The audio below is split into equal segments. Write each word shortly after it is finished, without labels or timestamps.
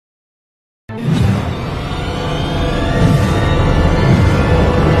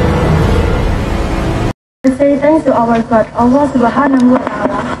I say thanks to our God, Allah Subhanahu wa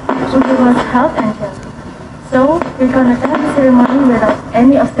Ta'ala, who gave us health and health. So, we can attend the ceremony without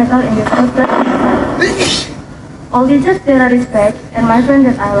any obstacle in this process. All teachers there are respect, and my friend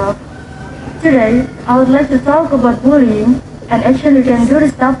that I love. Today, I would like to talk about bullying and action we can do to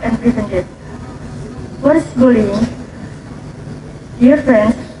stop and prevent it. What is bullying? Dear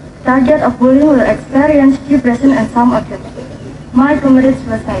friends, target of bullying will experience depression and some of them might commit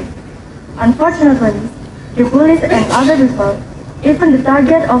suicide. Unfortunately, the bullies and other people, even the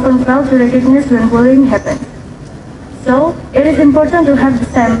target often fail to recognize when bullying happens. So, it is important to have the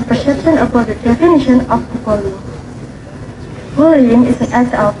same perception about the definition of bullying. Bullying is an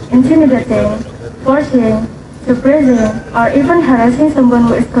act of intimidating, forcing, suppressing, or even harassing someone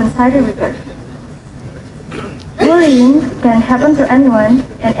who is considered weaker. Bullying can happen to anyone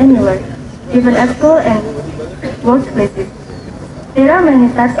and anywhere, even at school and workplaces. There are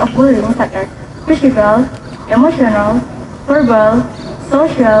many types of bullying such as physical, emotional, verbal,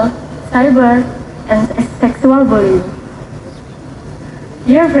 social, cyber, and sexual bullying.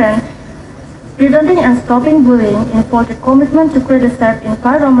 Dear friends, preventing and stopping bullying involves a commitment to create a safe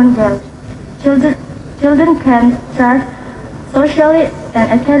environment where children can thrive socially and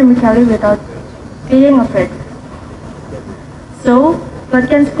academically without being afraid. So, what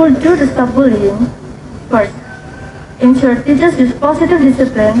can schools do to stop bullying? First, ensure teachers use positive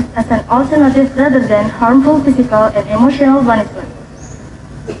discipline as an alternative rather than harmful physical and emotional punishment.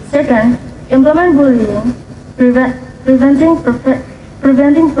 Second, implement bullying, preventing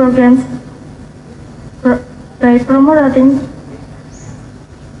programs by promoting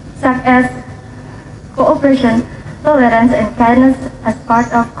such as cooperation, tolerance, and kindness as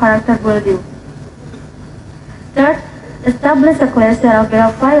part of character building. Third, establish a clear set of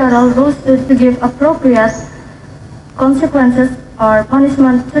behavioral rules to give appropriate consequences or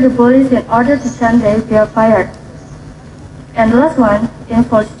punishment to the bullies in order to change their behavior. And the last one,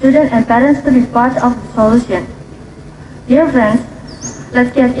 involve students and parents to be part of the solution. Dear friends,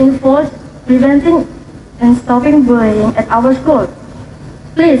 let's get involved preventing and stopping bullying at our school.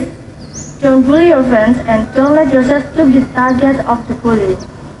 Please, don't bully your friends and don't let yourself to be the target of the bullying.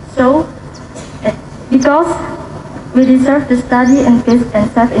 So, because we deserve to study in peace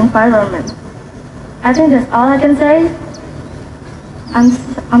and safe environment. I think that's all I can say.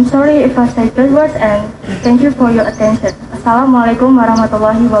 I'm sorry if I say bad words and thank you for your attention. Assalamualaikum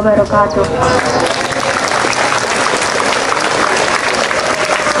warahmatullahi wabarakatuh.